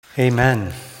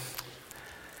Amen.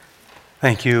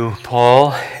 Thank you,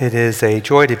 Paul. It is a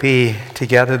joy to be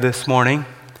together this morning.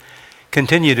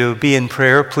 Continue to be in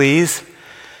prayer, please,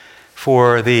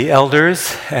 for the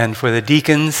elders and for the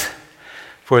deacons,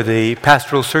 for the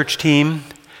pastoral search team,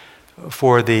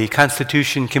 for the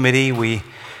Constitution Committee.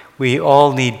 We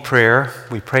all need prayer.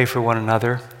 We pray for one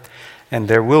another. And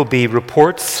there will be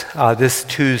reports this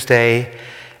Tuesday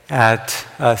at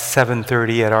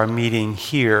 7:30 at our meeting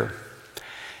here.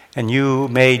 And you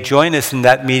may join us in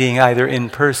that meeting either in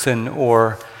person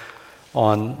or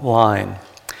online.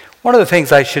 One of the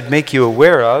things I should make you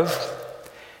aware of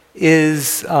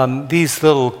is these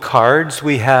little cards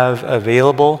we have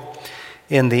available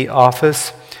in the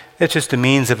office. It's just a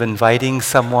means of inviting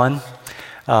someone.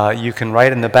 You can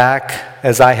write in the back,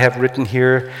 as I have written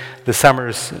here, the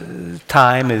summer's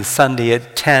time is Sunday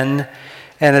at 10,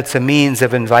 and it's a means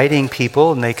of inviting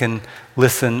people, and they can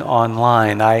listen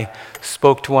online. I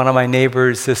spoke to one of my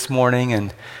neighbors this morning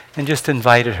and just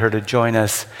invited her to join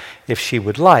us, if she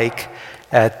would like,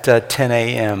 at 10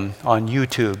 a.m. on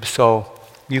YouTube. So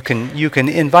you can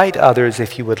invite others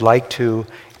if you would like to,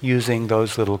 using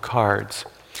those little cards.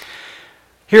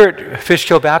 Here at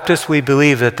Fishkill Baptist, we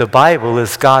believe that the Bible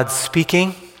is God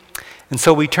speaking. And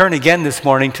so we turn again this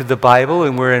morning to the Bible,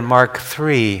 and we're in Mark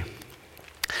 3.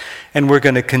 And we're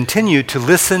going to continue to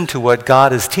listen to what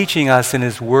God is teaching us in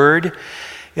His Word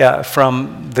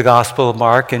from the Gospel of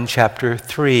Mark in chapter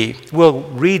 3. We'll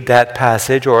read that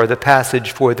passage, or the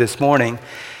passage for this morning,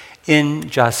 in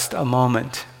just a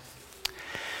moment.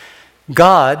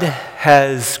 God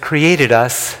has created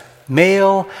us,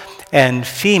 male and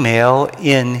female,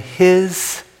 in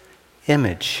His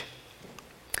image.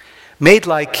 Made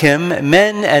like Him,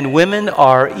 men and women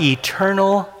are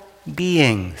eternal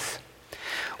beings.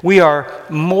 We are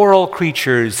moral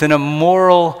creatures in a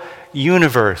moral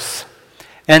universe,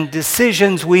 and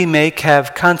decisions we make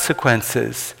have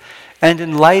consequences, and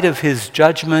in light of His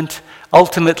judgment,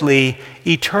 ultimately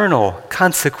eternal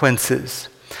consequences.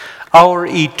 Our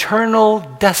eternal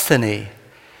destiny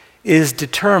is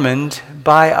determined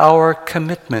by our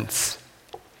commitments.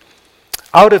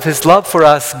 Out of His love for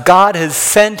us, God has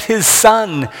sent His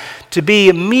Son to be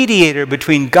a mediator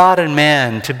between God and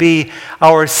man, to be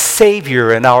our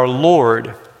Savior and our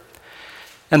Lord.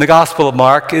 And the Gospel of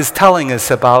Mark is telling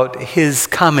us about His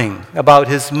coming, about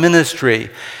His ministry,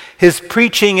 His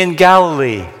preaching in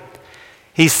Galilee.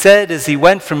 He said as He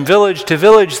went from village to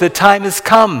village, "The time has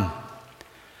come.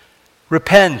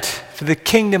 Repent, for the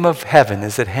kingdom of heaven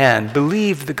is at hand.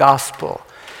 Believe the gospel."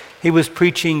 He was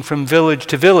preaching from village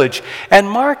to village. And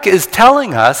Mark is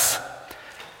telling us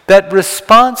that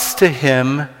response to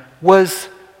Him was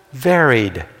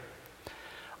varied.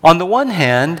 On the one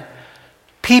hand,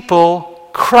 people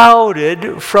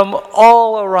crowded from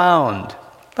all around.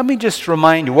 Let me just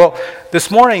remind you. Well,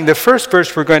 this morning, the first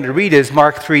verse we're going to read is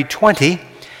Mark 3:20.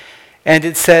 And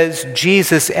it says,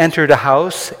 Jesus entered a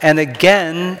house, and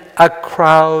again a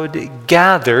crowd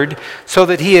gathered, so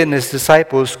that He and His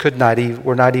disciples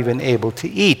were not even able to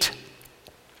eat.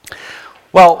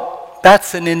 Well,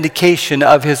 that's an indication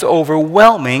of His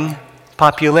overwhelming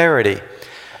popularity.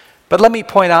 But let me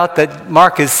point out that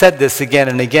Mark has said this again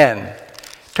and again.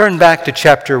 Turn back to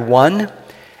chapter 1,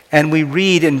 and we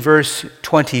read in verse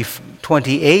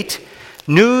 28,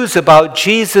 news about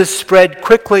Jesus spread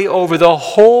quickly over the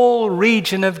whole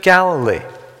region of Galilee.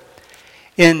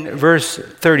 In verse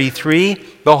 33,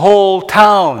 the whole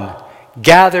town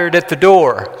gathered at the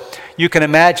door. You can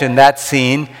imagine that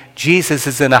scene. Jesus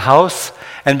is in a house,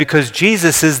 and because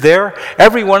Jesus is there,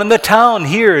 everyone in the town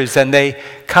hears, and they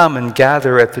come and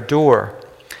gather at the door.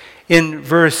 In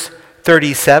verse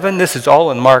 37, this is all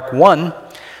in Mark 1,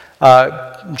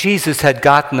 Jesus had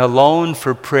gotten alone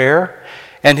for prayer,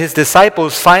 and His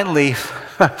disciples finally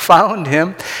found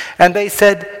Him, and they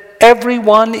said,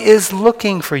 "Everyone is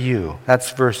looking for you." That's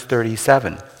verse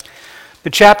 37. The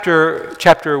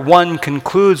chapter 1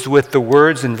 concludes with the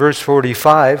words in verse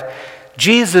 45,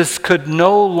 Jesus could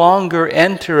no longer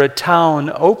enter a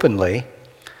town openly,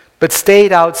 but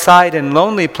stayed outside in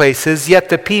lonely places, yet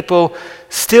the people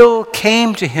still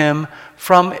came to Him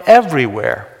from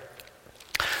everywhere.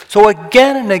 So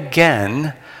again and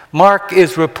again, Mark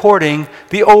is reporting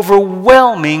the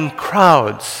overwhelming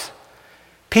crowds.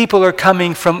 People are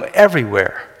coming from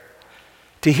everywhere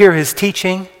to hear His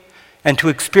teaching and to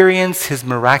experience His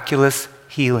miraculous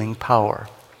healing power.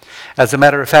 As a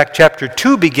matter of fact, chapter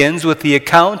 2 begins with the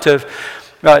account of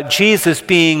Jesus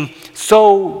being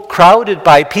so crowded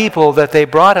by people that they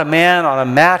brought a man on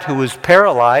a mat who was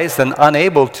paralyzed and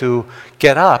unable to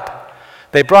get up.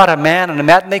 They brought a man on a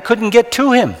mat and they couldn't get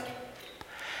to him.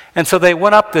 And so they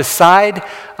went up the side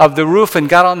of the roof and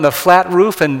got on the flat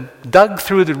roof and dug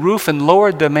through the roof and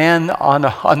lowered the man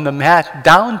on the mat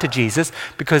down to Jesus,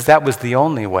 because that was the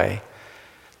only way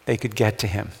they could get to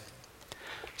him.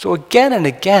 So again and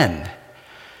again,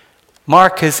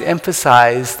 Mark has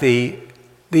emphasized the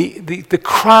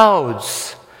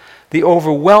crowds, the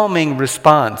overwhelming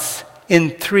response.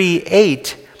 In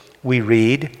 3:8, we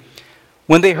read,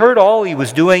 when they heard all he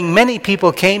was doing, many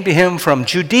people came to him from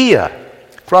Judea,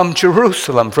 from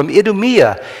Jerusalem, from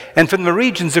Idumea, and from the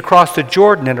regions across the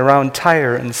Jordan and around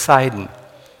Tyre and Sidon.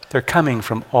 They're coming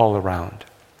from all around.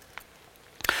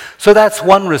 So that's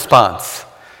one response.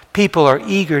 People are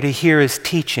eager to hear his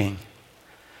teaching,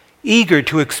 eager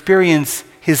to experience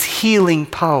his healing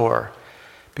power,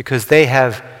 because they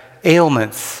have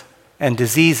ailments and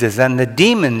diseases, and the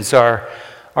demons are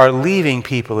leaving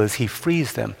people as he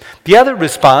frees them. The other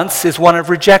response is one of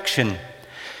rejection.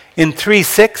 In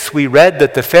 3:6, we read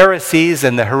that the Pharisees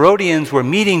and the Herodians were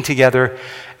meeting together,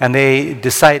 and they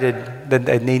decided that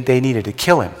they needed to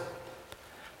kill him.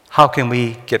 How can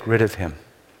we get rid of him?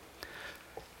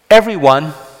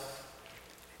 Everyone,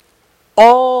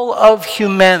 all of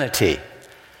humanity,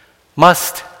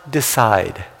 must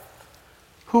decide,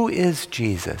 who is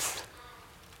Jesus?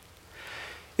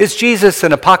 Is Jesus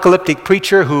an apocalyptic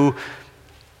preacher who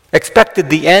expected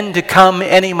the end to come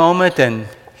any moment and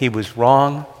he was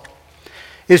wrong?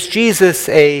 Is Jesus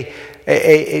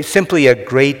simply a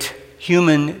great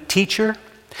human teacher?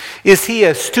 Is he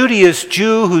a studious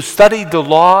Jew who studied the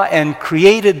law and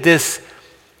created this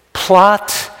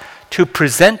plot to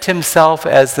present himself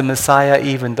as the Messiah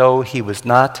even though he was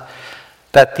not?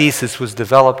 That thesis was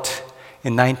developed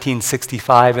in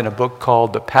 1965 in a book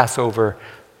called The Passover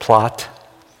Plot.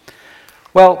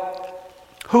 Well,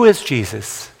 who is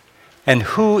Jesus? And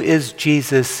who is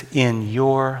Jesus in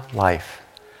your life?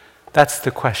 That's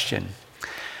the question.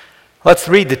 Let's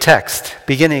read the text,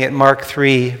 beginning at Mark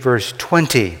 3, verse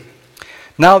 20.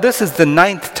 Now, this is the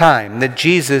 9th time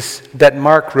that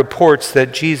Mark reports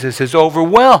that Jesus is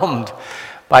overwhelmed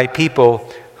by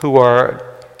people who are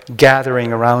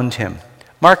gathering around him.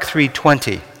 Mark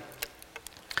 3:20.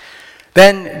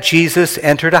 Then Jesus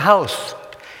entered a house,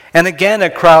 and again a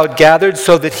crowd gathered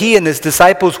so that he and his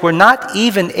disciples were not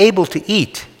even able to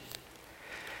eat.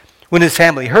 When his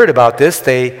family heard about this,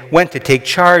 they went to take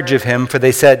charge of him, for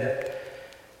they said,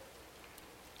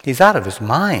 he's out of his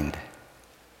mind.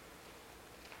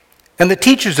 And the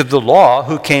teachers of the law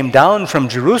who came down from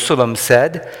Jerusalem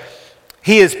said,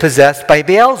 he is possessed by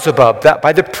Beelzebub,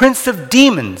 by the prince of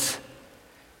demons.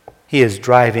 He is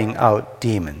driving out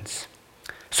demons.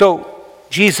 So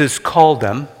Jesus called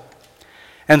them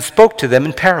and spoke to them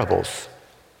in parables.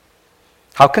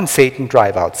 How can Satan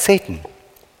drive out Satan?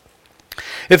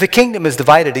 If a kingdom is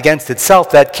divided against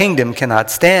itself, that kingdom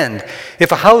cannot stand.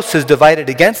 If a house is divided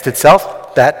against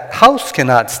itself, that house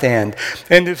cannot stand.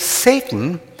 And if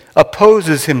Satan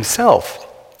opposes himself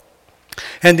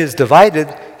and is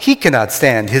divided, he cannot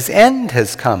stand. His end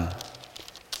has come.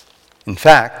 In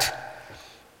fact,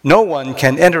 no one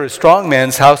can enter a strong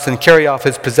man's house and carry off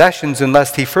his possessions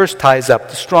unless he first ties up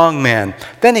the strong man.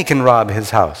 Then he can rob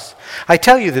his house. I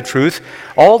tell you the truth,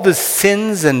 all the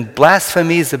sins and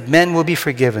blasphemies of men will be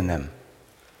forgiven them.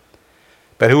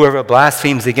 But whoever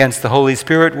blasphemes against the Holy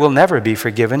Spirit will never be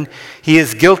forgiven. He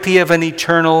is guilty of an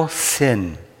eternal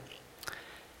sin.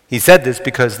 He said this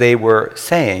because they were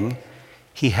saying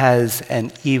he has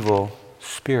an evil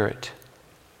spirit.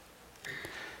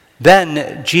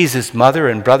 Then Jesus' mother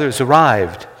and brothers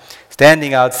arrived.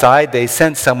 Standing outside, they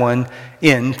sent someone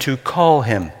in to call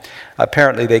him.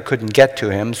 Apparently they couldn't get to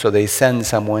him, so they send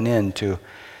someone in to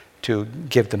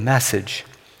give the message.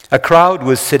 A crowd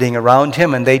was sitting around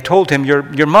him, and they told him,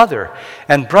 your mother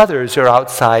and brothers are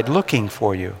outside looking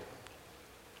for you.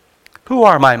 Who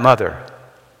are my mother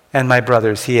and my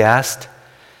brothers? He asked.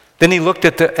 Then he looked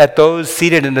at those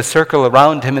seated in a circle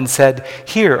around him and said,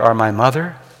 here are my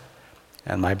mother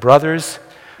and my brothers.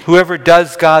 Whoever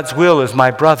does God's will is my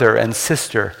brother and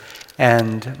sister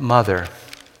and mother.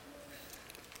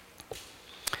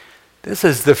 This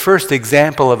is the first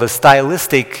example of a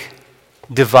stylistic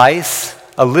device,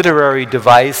 a literary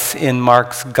device in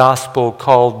Mark's gospel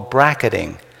called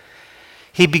bracketing.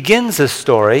 He begins a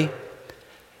story,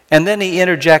 and then he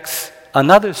interjects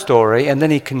another story, and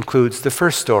then he concludes the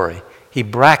first story. He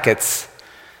brackets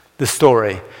the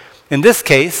story. In this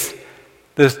case,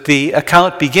 the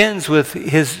account begins with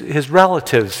his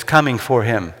relatives coming for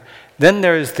him. Then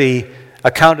there's the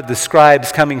account of the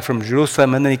scribes coming from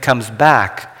Jerusalem, and then he comes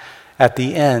back at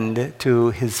the end to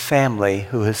his family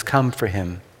who has come for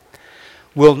him.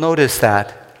 We'll notice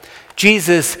that.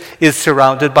 Jesus is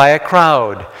surrounded by a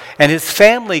crowd, and his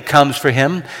family comes for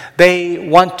him. They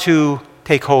want to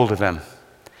take hold of him.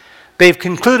 They've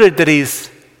concluded that he's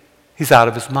out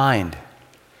of his mind.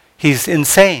 He's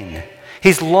insane.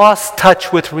 He's lost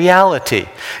touch with reality.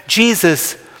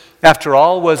 Jesus, after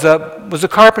all, was a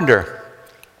carpenter.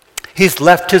 He's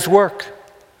left his work.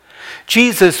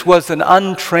 Jesus was an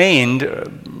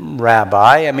untrained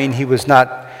rabbi. I mean, he was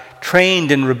not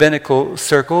trained in rabbinical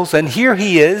circles. And here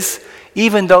he is,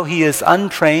 even though he is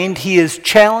untrained, he is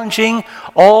challenging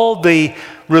all the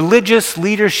religious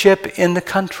leadership in the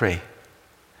country.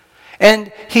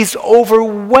 And he's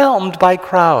overwhelmed by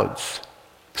crowds.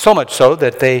 So much so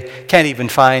that they can't even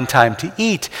find time to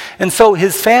eat. And so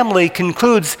his family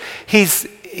concludes he's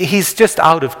just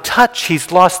out of touch.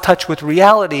 He's lost touch with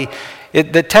reality.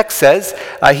 The text says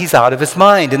he's out of his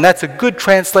mind, and that's a good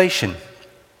translation.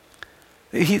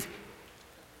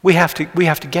 We have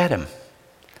to get him.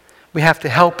 We have to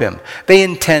help him. They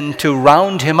intend to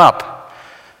round him up.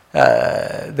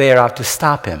 They are out to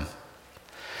stop him.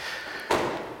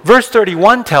 Verse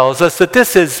 31 tells us that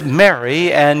this is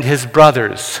Mary and his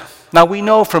brothers. Now we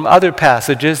know from other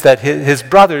passages that his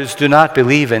brothers do not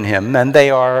believe in him, and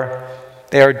they are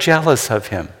jealous of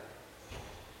him.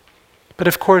 But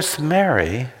of course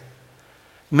Mary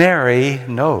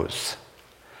knows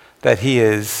that he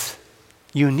is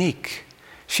unique.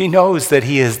 She knows that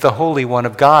he is the Holy One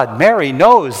of God. Mary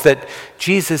knows that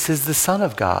Jesus is the Son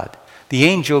of God. The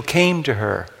angel came to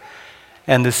her,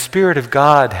 and the Spirit of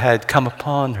God had come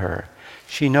upon her.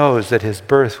 She knows that his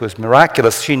birth was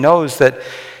miraculous. She knows that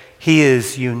he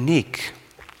is unique.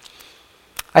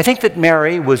 I think that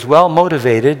Mary was well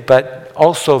motivated, but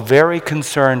also very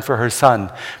concerned for her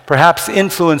son. Perhaps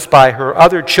influenced by her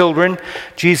other children,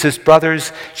 Jesus'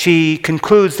 brothers, she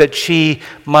concludes that she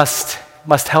must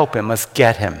help him, must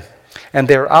get him. And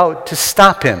they're out to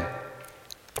stop him.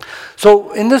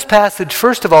 So in this passage,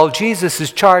 first of all, Jesus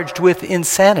is charged with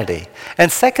insanity.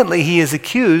 And secondly, he is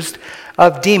accused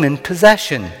of demon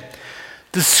possession.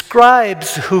 The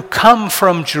scribes who come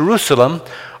from Jerusalem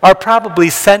are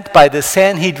probably sent by the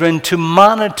Sanhedrin to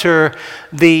monitor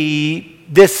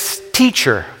this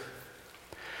teacher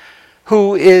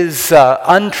who is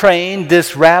untrained,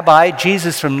 this rabbi,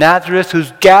 Jesus from Nazareth,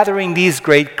 who's gathering these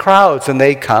great crowds. And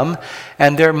they come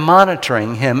and they're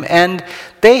monitoring him. And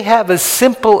they have a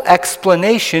simple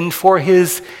explanation for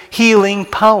his healing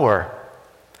power.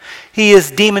 He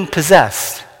is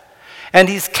demon-possessed. And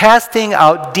he's casting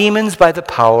out demons by the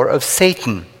power of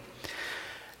Satan.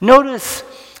 Notice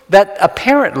that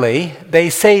apparently they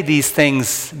say these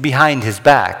things behind his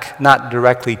back, not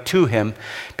directly to him,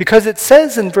 because it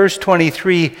says in verse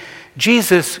 23,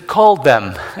 Jesus called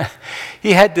them.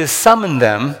 He had to summon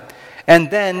them, and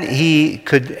then he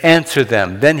could answer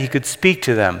them. Then he could speak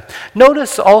to them.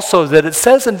 Notice also that it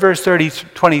says in verse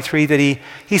 23 that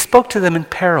he spoke to them in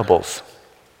parables.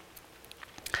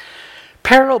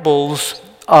 Parables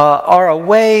are a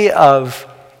way of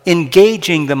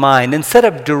engaging the mind. Instead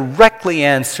of directly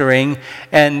answering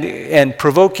and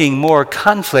provoking more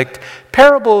conflict,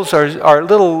 parables are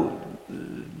little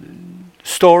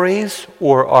stories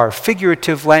or are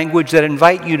figurative language that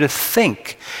invite you to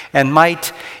think and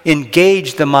might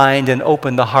engage the mind and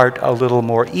open the heart a little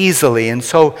more easily. And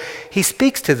so he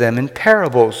speaks to them in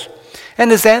parables. And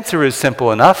his answer is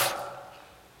simple enough.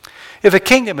 If a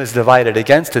kingdom is divided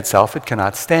against itself, it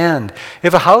cannot stand.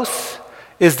 If a house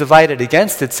is divided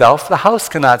against itself, the house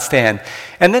cannot stand.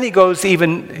 And then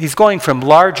he's going from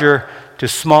larger to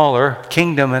smaller,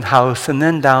 kingdom and house, and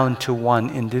then down to one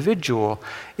individual.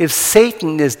 If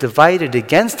Satan is divided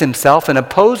against himself and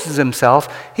opposes himself,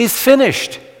 he's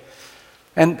finished.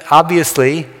 And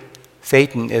obviously,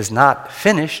 Satan is not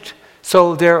finished,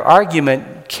 so their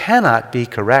argument cannot be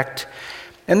correct.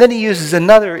 And then he uses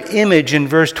another image in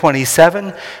verse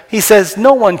 27. He says,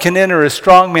 no one can enter a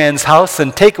strong man's house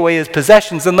and take away his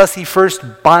possessions unless he first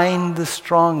bind the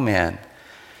strong man.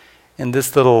 In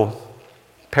this little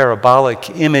parabolic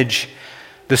image,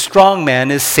 the strong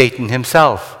man is Satan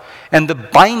himself. And the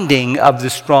binding of the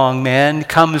strong man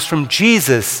comes from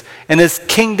Jesus and his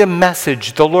kingdom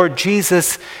message. The Lord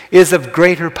Jesus is of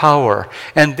greater power,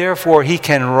 and therefore he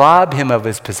can rob him of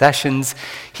his possessions.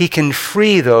 He can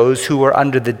free those who are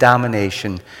under the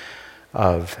domination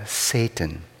of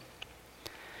Satan.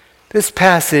 This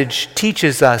passage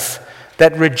teaches us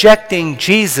that rejecting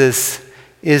Jesus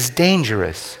is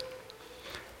dangerous.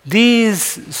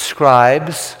 These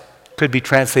scribes, could be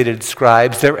translated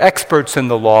scribes. They're experts in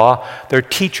the law. They're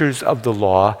teachers of the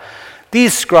law.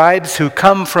 These scribes who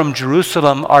come from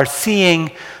Jerusalem are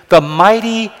seeing the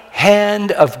mighty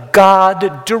hand of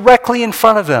God directly in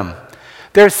front of them.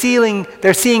 They're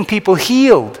seeing people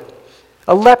healed.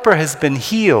 A leper has been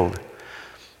healed.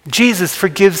 Jesus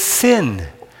forgives sin.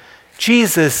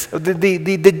 Jesus,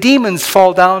 the demons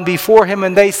fall down before him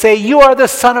and they say, "You are the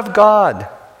Son of God."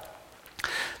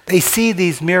 They see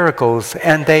these miracles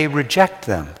and they reject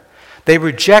them. They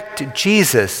reject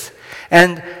Jesus.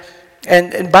 And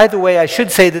by the way, I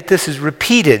should say that this is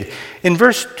repeated. In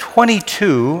verse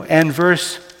 22 and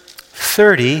verse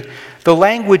 30, the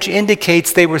language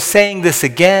indicates they were saying this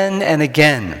again and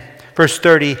again. Verse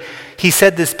 30, he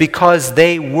said this because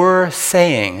they were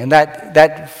saying. And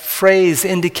that phrase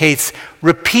indicates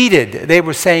repeated. They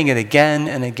were saying it again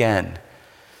and again.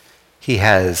 He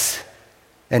has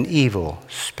an evil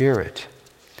spirit.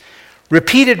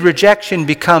 Repeated rejection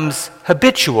becomes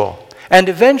habitual, and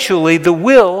eventually the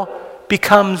will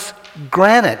becomes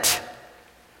granite.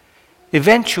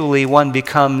 Eventually one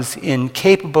becomes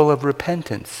incapable of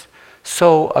repentance,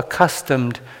 so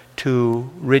accustomed to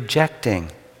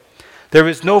rejecting. There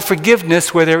is no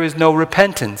forgiveness where there is no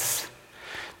repentance.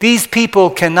 These people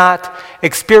cannot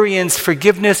experience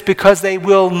forgiveness because they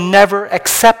will never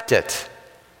accept it.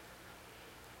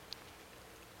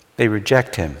 They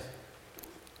reject him.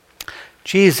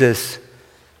 Jesus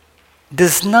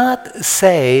does not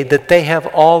say that they have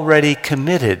already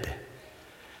committed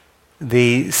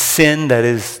the sin that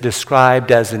is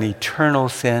described as an eternal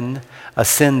sin, a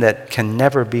sin that can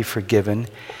never be forgiven.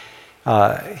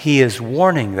 He is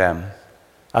warning them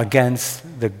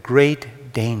against the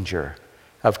great danger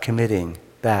of committing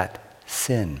that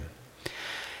sin.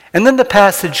 And then the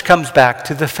passage comes back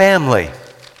to the family.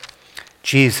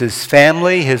 Jesus'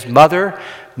 family, his mother,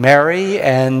 Mary,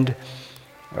 and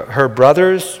her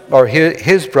brothers, or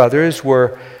his brothers,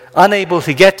 were unable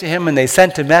to get to him, and they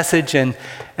sent a message, and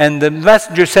the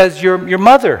messenger says, your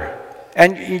mother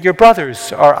and your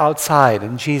brothers are outside.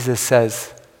 And Jesus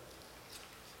says,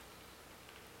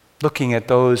 looking at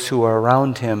those who are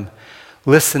around him,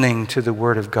 listening to the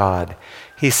word of God,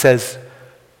 he says,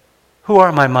 "Who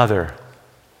are my mother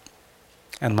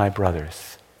and my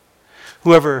brothers?"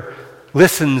 Whoever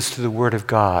listens to the word of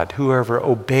God, whoever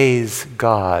obeys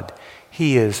God,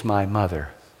 he is my mother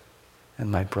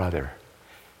and my brother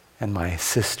and my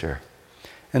sister.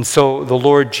 And so the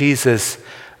Lord Jesus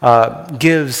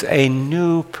gives a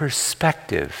new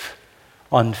perspective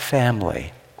on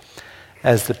family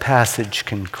as the passage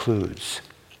concludes.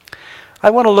 I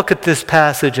want to look at this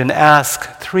passage and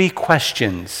ask 3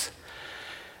 questions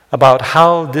about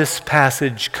how this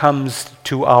passage comes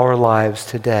to our lives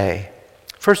today.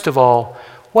 First of all,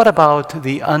 what about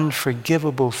the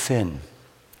unforgivable sin?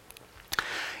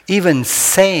 Even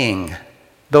saying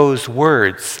those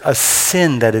words, a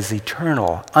sin that is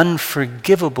eternal,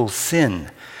 unforgivable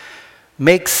sin,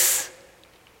 makes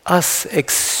us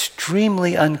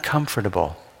extremely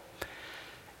uncomfortable.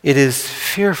 It is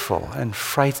fearful and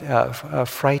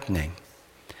frightening.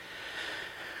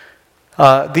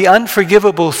 The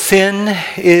unforgivable sin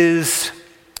is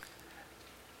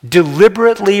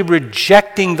deliberately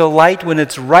rejecting the light when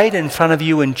it's right in front of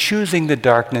you and choosing the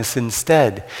darkness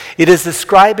instead. It is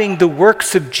ascribing the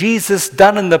works of Jesus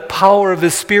done in the power of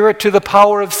his Spirit to the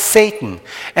power of Satan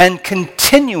and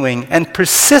continuing and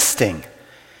persisting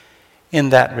in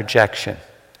that rejection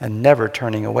and never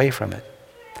turning away from it.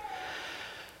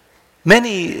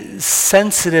 Many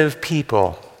sensitive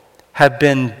people have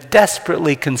been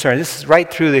desperately concerned, this is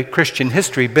right through the Christian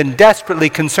history, been desperately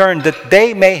concerned that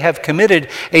they may have committed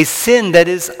a sin that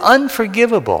is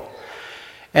unforgivable.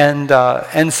 And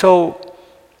so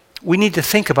we need to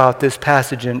think about this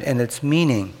passage and its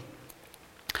meaning.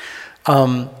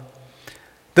 The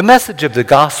message of the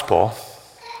gospel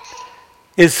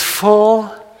is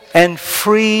full and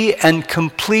free and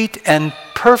complete and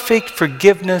perfect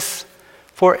forgiveness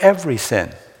for every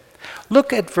sin.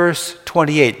 Look at verse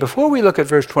 28. Before we look at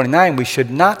verse 29, we should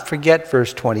not forget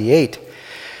verse 28.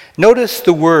 Notice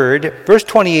the word, verse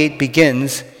 28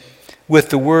 begins with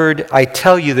the word, "I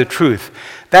tell you the truth."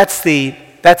 That's the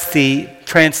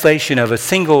translation of a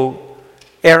single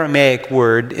Aramaic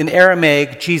word. In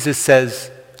Aramaic, Jesus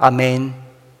says, Amen.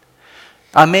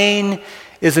 Amen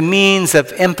is a means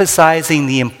of emphasizing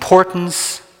the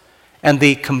importance and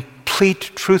the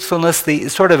complete truthfulness, the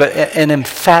sort of an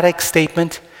emphatic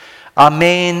statement.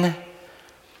 Amen.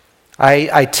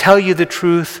 I tell you the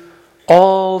truth,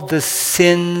 all the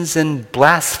sins and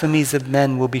blasphemies of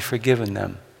men will be forgiven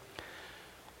them.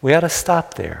 We ought to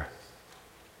stop there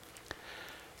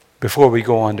before we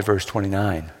go on to verse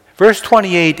 29. Verse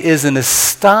 28 is an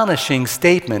astonishing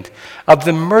statement of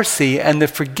the mercy and the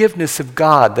forgiveness of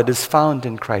God that is found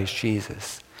in Christ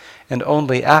Jesus. And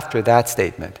only after that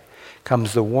statement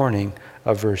comes the warning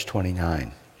of verse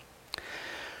 29.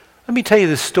 Let me tell you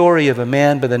the story of a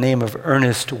man by the name of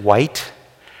Ernest White.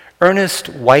 Ernest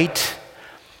White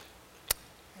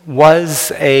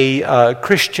was a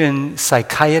Christian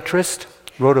psychiatrist,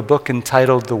 wrote a book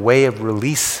entitled The Way of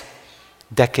Release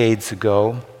decades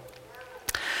ago.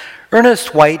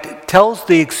 Ernest White tells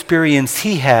the experience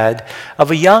he had of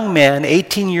a young man,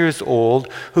 18 years old,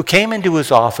 who came into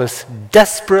his office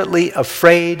desperately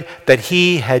afraid that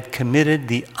he had committed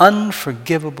the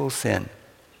unforgivable sin.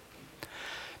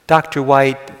 Dr.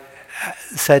 White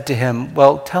said to him,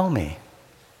 "Well, tell me.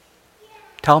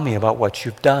 Tell me about what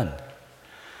you've done."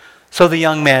 So the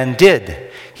young man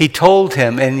did. He told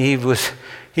him, and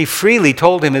he freely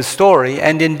told him his story,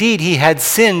 and indeed he had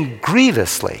sinned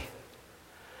grievously.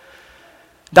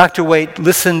 Dr. White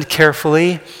listened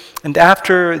carefully, and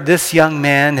after this young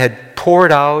man had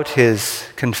poured out his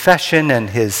confession and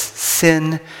his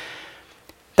sin,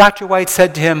 Dr. White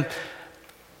said to him,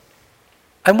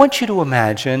 I want you to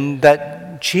imagine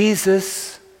that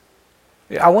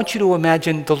I want you to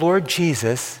imagine the Lord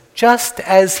Jesus just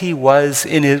as he was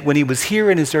when he was here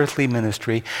in his earthly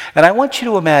ministry, and I want you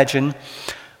to imagine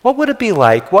what would it be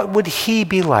like, what would he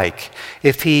be like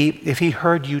if he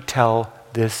heard you tell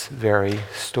this very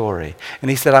story. And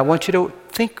he said, I want you to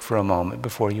think for a moment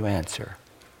before you answer.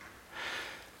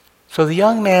 So the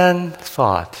young man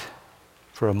thought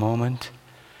for a moment,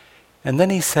 and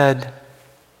then he said,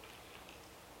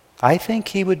 I think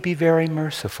he would be very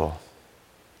merciful.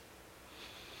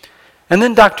 And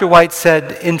then Dr. White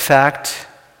said, in fact,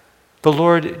 the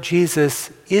Lord Jesus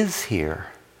is here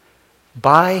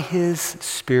by his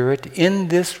Spirit in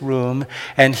this room,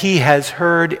 and he has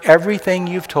heard everything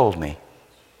you've told me.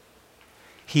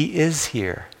 He is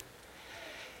here.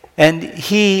 And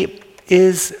he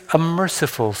is a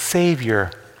merciful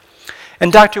Savior.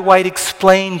 And Dr. White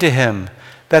explained to him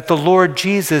that the Lord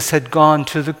Jesus had gone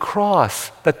to the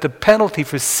cross, that the penalty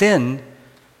for sin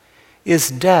is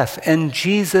death. And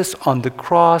Jesus on the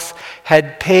cross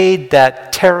had paid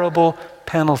that terrible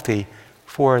penalty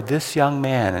for this young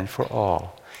man and for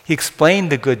all. He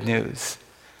explained the good news.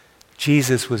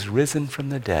 Jesus was risen from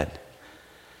the dead.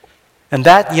 And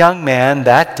that young man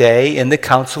that day in the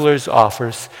counselor's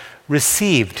office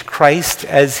received Christ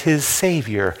as his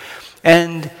Savior.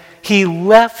 And he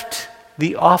left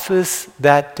the office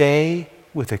that day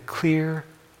with a clear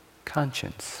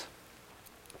conscience.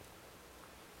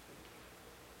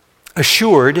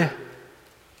 Assured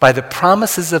by the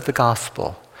promises of the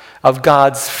gospel of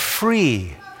God's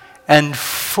free and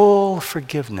full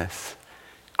forgiveness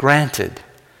granted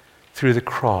through the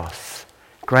cross,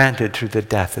 granted through the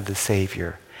death of the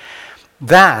Savior.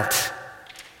 That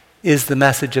is the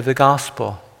message of the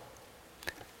gospel.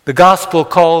 The gospel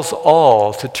calls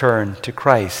all to turn to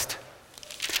Christ.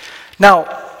 Now,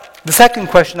 the second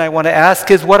question I want to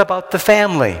ask is, what about the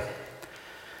family?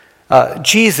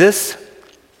 Jesus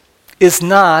is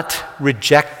not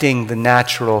rejecting the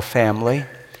natural family.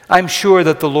 I'm sure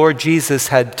that the Lord Jesus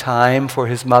had time for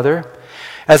his mother.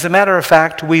 As a matter of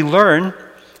fact, we learn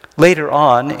later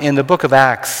on in the book of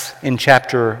Acts in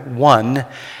chapter 1,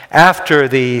 after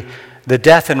the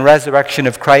death and resurrection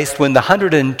of Christ, when the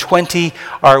 120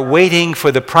 are waiting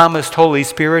for the promised Holy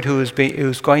Spirit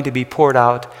who's going to be poured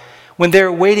out, when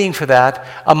they're waiting for that,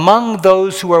 among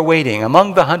those who are waiting,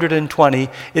 among the 120,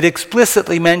 it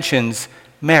explicitly mentions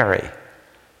Mary,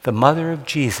 the mother of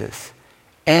Jesus,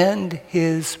 and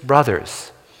his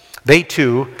brothers. They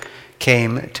too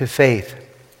came to faith.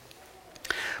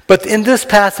 But in this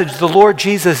passage, the Lord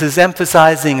Jesus is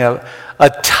emphasizing a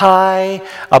tie,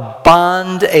 a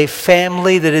bond, a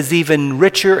family that is even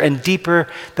richer and deeper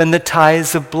than the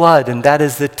ties of blood, and that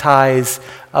is the ties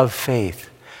of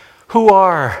faith. Who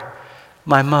are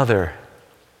my mother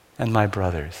and my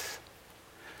brothers?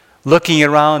 Looking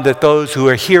around at those who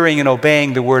are hearing and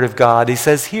obeying the word of God, he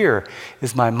says, here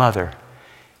is my mother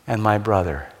and my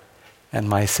brother and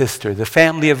my sister, the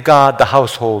family of God, the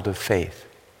household of faith.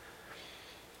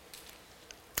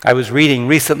 I was reading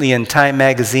recently in Time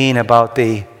magazine about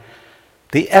the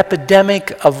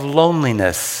epidemic of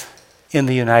loneliness in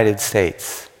the United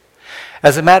States.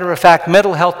 As a matter of fact,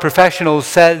 mental health professionals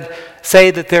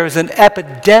say that there is an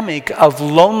epidemic of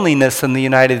loneliness in the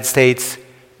United States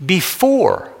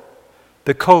before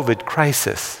the COVID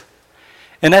crisis.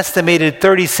 An estimated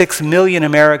 36 million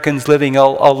Americans living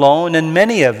alone, and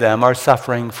many of them are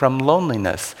suffering from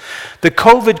loneliness. The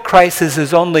COVID crisis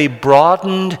has only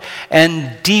broadened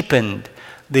and deepened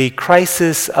the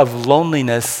crisis of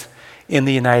loneliness in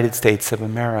the United States of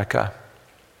America.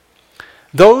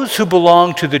 Those who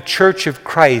belong to the Church of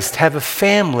Christ have a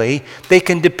family they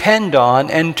can depend on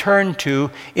and turn to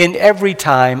in every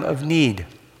time of need.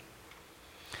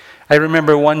 I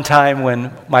remember one time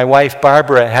when my wife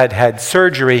Barbara had had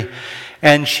surgery,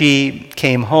 and she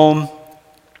came home,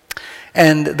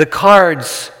 and the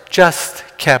cards just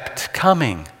kept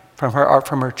coming from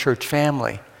her church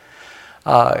family.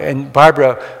 And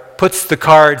Barbara puts the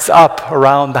cards up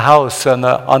around the house on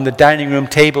the dining room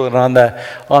table and on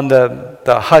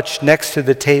the hutch next to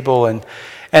the table,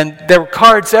 and there were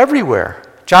cards everywhere.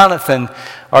 Jonathan,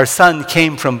 our son,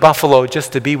 came from Buffalo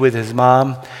just to be with his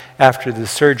mom after the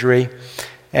surgery,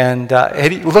 and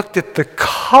he looked at the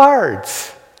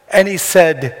cards and he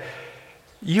said,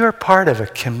 "You're part of a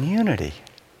community,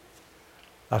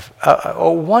 of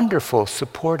a wonderful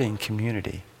supporting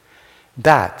community."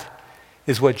 That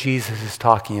is what Jesus is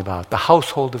talking about, the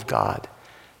household of God,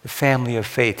 the family of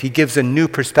faith. He gives a new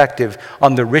perspective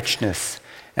on the richness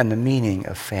and the meaning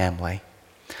of family.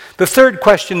 The third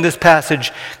question this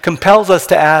passage compels us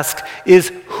to ask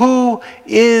is, who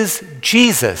is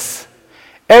Jesus?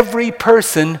 Every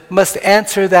person must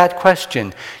answer that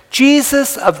question.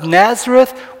 Jesus of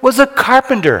Nazareth was a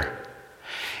carpenter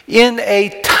in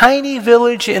a tiny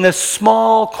village in a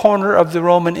small corner of the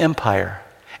Roman Empire.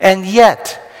 And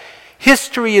yet,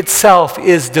 history itself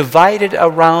is divided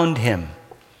around him.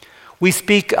 We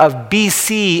speak of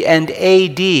BC and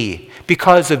AD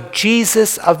because of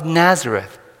Jesus of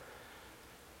Nazareth.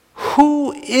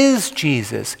 Who is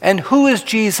Jesus? And who is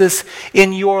Jesus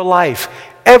in your life?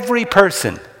 Every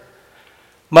person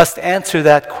must answer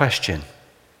that question.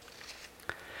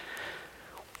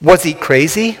 Was he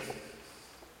crazy?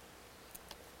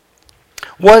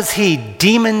 Was he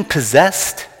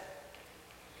demon-possessed?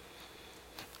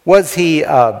 Was he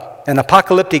an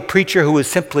apocalyptic preacher who was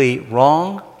simply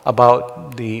wrong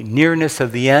about the nearness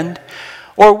of the end?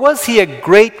 Or was he a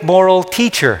great moral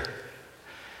teacher?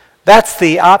 That's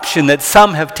the option that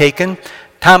some have taken.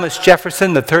 Thomas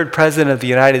Jefferson, the third president of the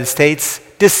United States,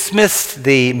 dismissed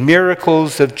the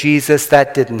miracles of Jesus.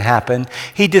 That didn't happen.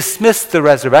 He dismissed the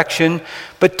resurrection.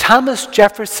 But Thomas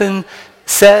Jefferson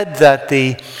said that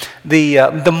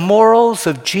the morals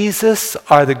of Jesus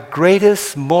are the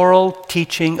greatest moral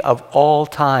teaching of all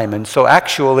time. And so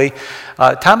actually,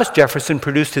 Thomas Jefferson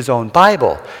produced his own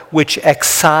Bible, which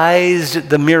excised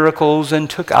the miracles and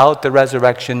took out the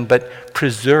resurrection, but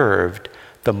preserved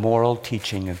the moral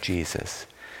teaching of Jesus.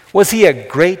 Was he a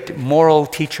great moral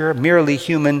teacher, merely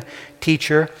human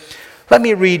teacher? Let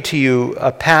me read to you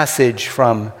a passage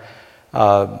from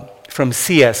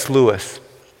C.S. Lewis.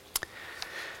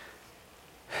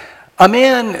 A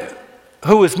man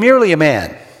who was merely a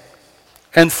man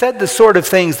and said the sort of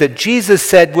things that Jesus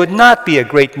said would not be a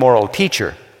great moral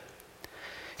teacher.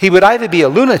 He would either be a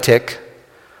lunatic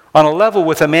on a level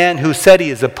with a man who said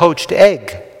he is a poached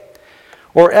egg,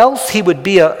 or else he would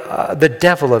be the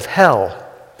devil of hell.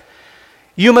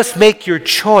 You must make your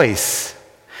choice.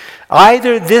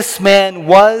 Either this man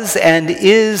was and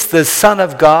is the Son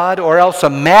of God, or else a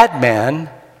madman,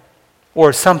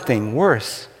 or something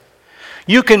worse.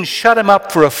 You can shut him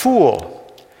up for a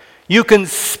fool. You can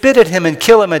spit at him and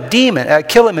kill him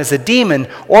as a demon,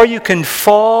 or you can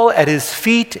fall at his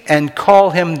feet and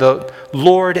call him the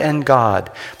Lord and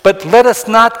God. But let us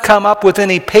not come up with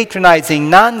any patronizing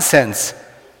nonsense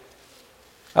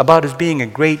about his being a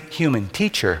great human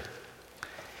teacher.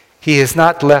 He has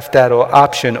not left that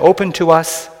option open to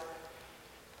us.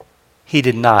 He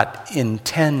did not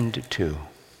intend to.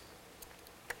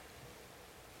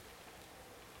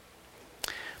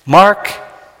 Mark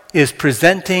is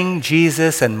presenting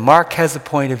Jesus, and Mark has a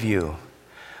point of view.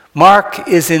 Mark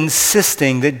is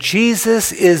insisting that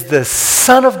Jesus is the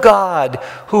Son of God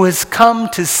who has come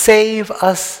to save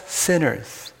us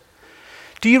sinners.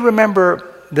 Do you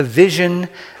remember the vision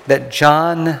that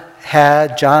John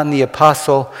had, John the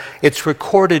Apostle? It's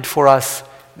recorded for us.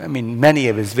 I mean, many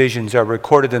of his visions are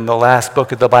recorded in the last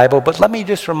book of the Bible, but let me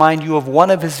just remind you of one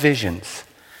of his visions.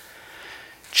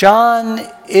 John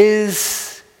is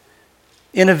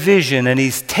in a vision, and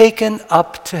he's taken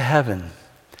up to heaven.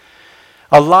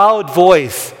 A loud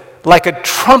voice, like a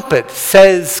trumpet,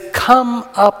 says, "Come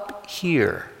up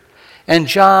here." And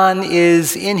John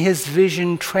is, in his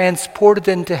vision, transported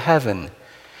into heaven.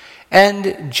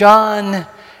 And John,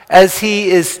 as he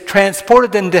is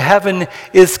transported into heaven,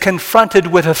 is confronted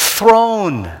with a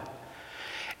throne,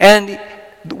 and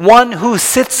one who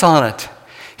sits on it.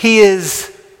 He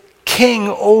is king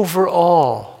over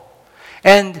all.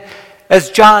 And as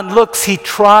John looks, he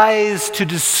tries to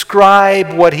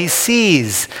describe what he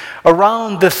sees.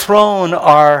 Around the throne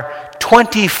are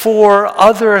 24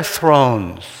 other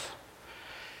thrones.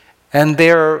 And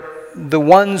the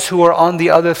ones who are on the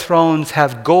other thrones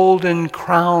have golden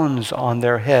crowns on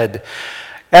their head.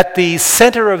 At the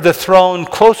center of the throne,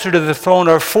 closer to the throne,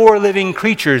 are four living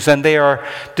creatures, and they are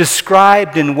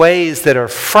described in ways that are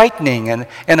frightening and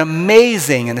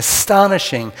amazing and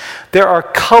astonishing. There are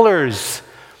colors,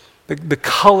 the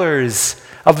colors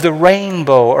of the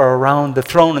rainbow are around the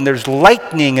throne, and there's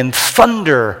lightning and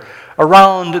thunder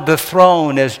around the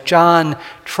throne as John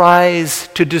tries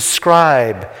to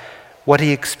describe what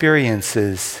he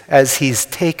experiences as he's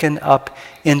taken up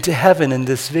into heaven in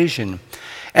this vision.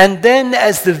 And then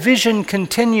as the vision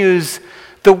continues,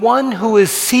 the one who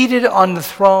is seated on the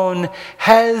throne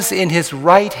has in his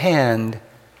right hand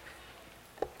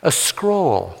a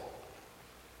scroll.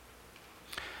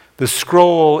 The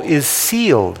scroll is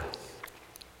sealed.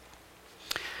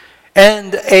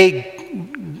 And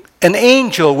an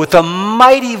angel with a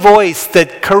mighty voice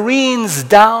that careens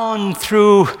down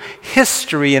through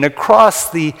history and across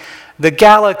the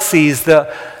galaxies,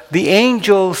 the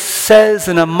angel says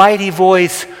in a mighty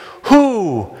voice,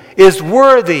 "Who is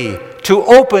worthy to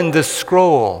open the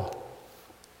scroll?"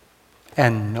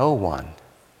 And no one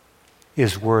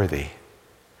is worthy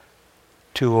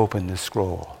to open the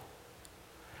scroll.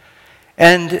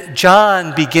 And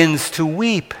John begins to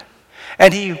weep,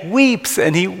 and he weeps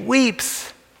and he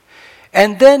weeps.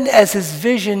 And then as his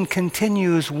vision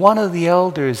continues, one of the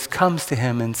elders comes to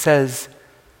him and says,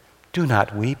 "Do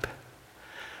not weep.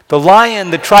 The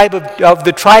Lion, the tribe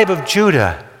of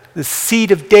Judah, the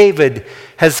seed of David,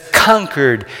 has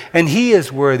conquered, and he is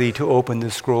worthy to open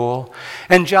the scroll."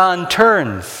 And John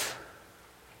turns,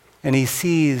 and he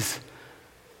sees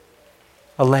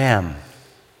a lamb,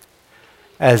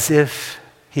 as if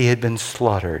he had been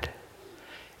slaughtered.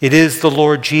 It is the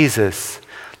Lord Jesus.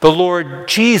 The Lord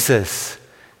Jesus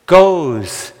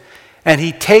goes, and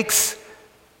he takes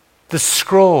the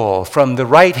scroll from the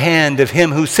right hand of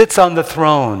him who sits on the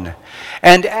throne.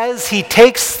 And as he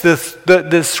takes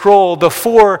the scroll, the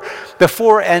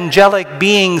four angelic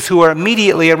beings who are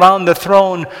immediately around the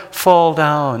throne fall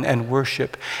down and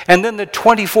worship. And then the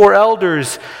 24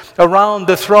 elders around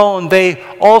the throne, they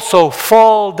also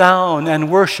fall down and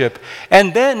worship.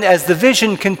 And then as the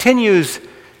vision continues,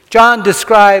 John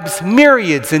describes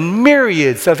myriads and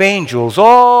myriads of angels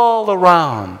all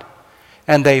around,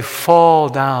 and they fall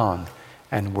down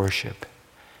and worship.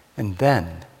 And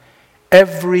then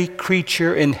every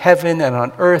creature in heaven and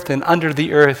on earth and under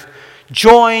the earth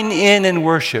join in and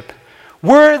worship.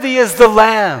 Worthy is the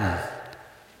Lamb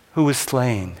who was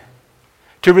slain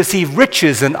to receive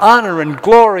riches and honor and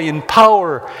glory and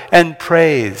power and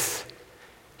praise.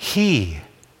 He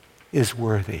is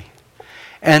worthy.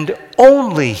 And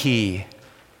only he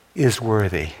is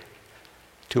worthy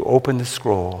to open the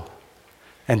scroll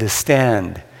and to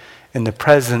stand in the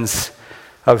presence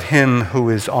of him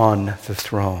who is on the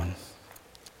throne.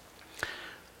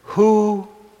 Who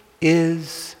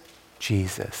is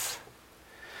Jesus?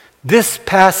 This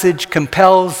passage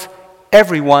compels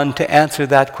everyone to answer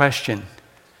that question.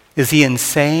 Is he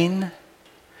insane?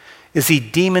 Is he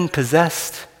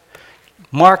demon-possessed?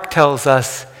 Mark tells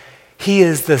us he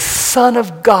is the Son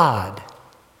of God,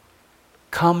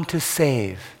 come to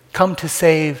save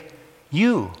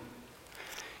you.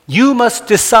 You must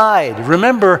decide.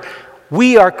 Remember,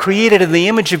 we are created in the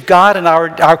image of God, and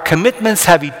our commitments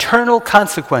have eternal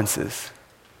consequences.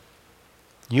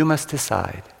 You must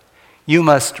decide. You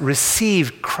must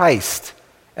receive Christ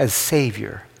as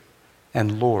Savior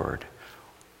and Lord,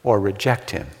 or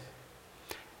reject him.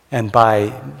 And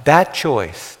by that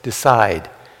choice,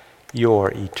 decide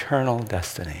your eternal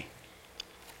destiny.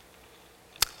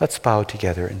 Let's bow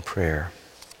together in prayer.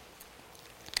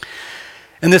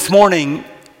 And this morning,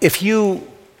 if you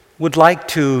would like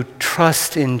to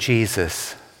trust in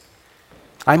Jesus,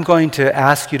 I'm going to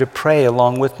ask you to pray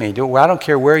along with me. I don't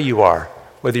care where you are,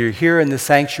 whether you're here in the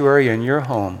sanctuary or in your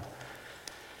home.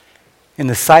 In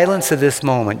the silence of this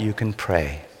moment, you can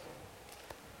pray.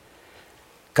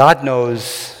 God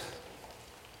knows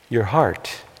your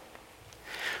heart.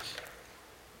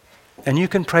 And you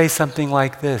can pray something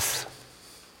like this: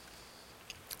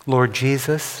 Lord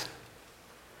Jesus,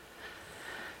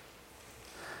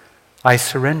 I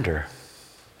surrender.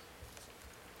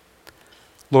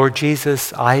 Lord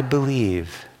Jesus, I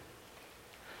believe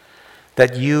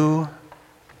that you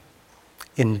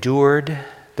endured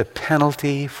the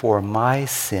penalty for my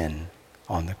sin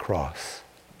on the cross.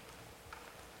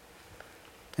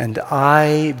 And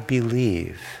I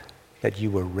believe that you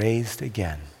were raised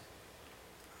again.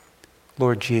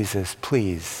 Lord Jesus,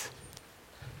 please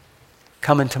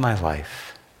come into my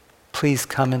life. Please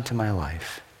come into my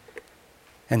life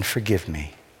and forgive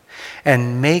me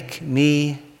and make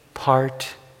me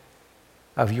part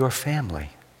of your family,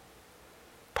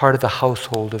 part of the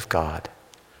household of God.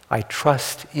 I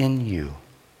trust in you.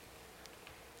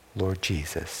 Lord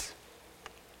Jesus.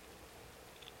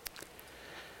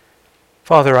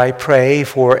 Father, I pray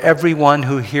for everyone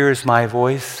who hears my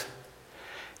voice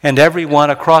and everyone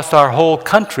across our whole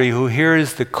country who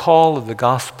hears the call of the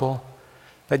gospel,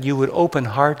 that you would open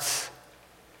hearts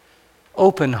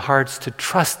to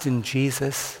trust in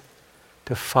Jesus,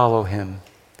 to follow him.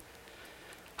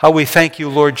 How we thank you,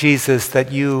 Lord Jesus,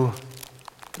 that you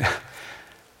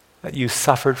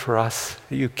suffered for us,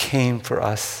 that you came for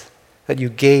us, that you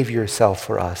gave yourself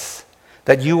for us,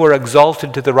 that you were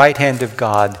exalted to the right hand of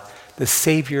God, the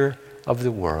Savior of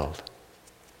the world.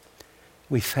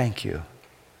 We thank you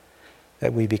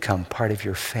that we become part of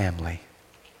your family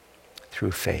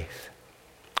through faith.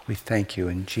 We thank you.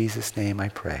 In Jesus' name I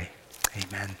pray.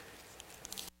 Amen.